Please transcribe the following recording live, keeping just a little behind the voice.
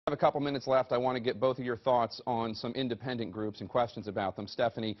have a couple minutes left. I want to get both of your thoughts on some independent groups and questions about them.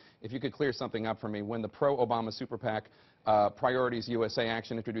 Stephanie, if you could clear something up for me. When the pro-Obama super PAC Priorities USA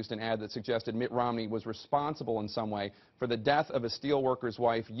Action introduced an ad that suggested Mitt Romney was responsible in some way for the death of a steelworker's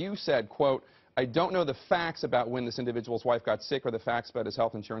wife, you said, quote, "I don't know the facts about when this individual's wife got sick or the facts about his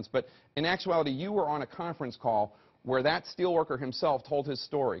health insurance, but in actuality you were on a conference call where that steelworker himself told his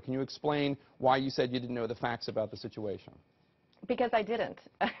story. Can you explain why you said you didn't know the facts about the situation?" Because I didn't.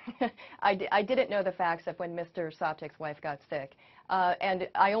 I didn't know the facts of when Mr. Soptic's wife got sick. And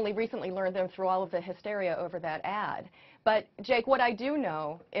I only recently learned them through all of the hysteria over that ad. But, Jake, what I do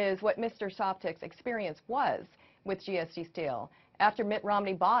know is what Mr. Soptic's experience was with GSG Steel. After Mitt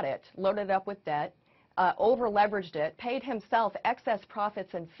Romney bought it, loaded it up with debt, over-leveraged it, paid himself excess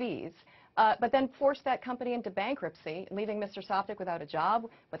profits and fees, but then forced that company into bankruptcy, leaving Mr. Soptic without a job,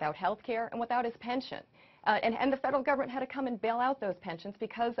 without health care, and without his pension. And the federal government had to come and bail out those pensions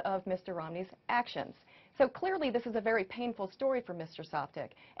because of Mr. Romney's actions. So clearly this is a very painful story for Mr.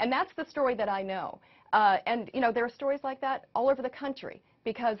 Soptic. And that's the story that I know. And, you know, there are stories like that all over the country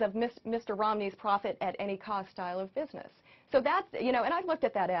because of Mr. Romney's profit at any cost style of business. So that's, you know, and I've looked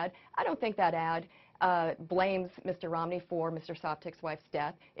at that ad. I don't think that ad blames Mr. Romney for Mr. Soptic's wife's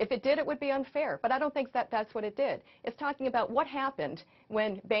death. If it did, it would be unfair. But I don't think that that's what it did. It's talking about what happened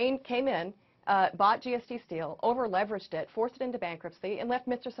when Bain came in, bought GSG Steel, over-leveraged it, forced it into bankruptcy, and left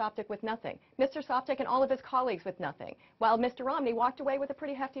Mr. Soptic with nothing. Mr. Soptic and all of his colleagues with nothing, while Mr. Romney walked away with a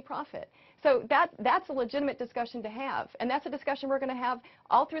pretty hefty profit. So that's a legitimate discussion to have, and that's a discussion we're going to have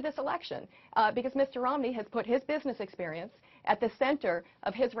all through this election, because Mr. Romney has put his business experience at the center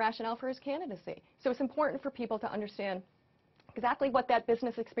of his rationale for his candidacy. So it's important for people to understand exactly what that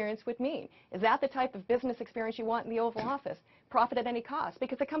business experience would mean. Is that the type of business experience you want in the Oval Office? Profit at any cost,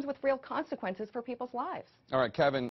 because it comes with real consequences for people's lives. All right, Kevin.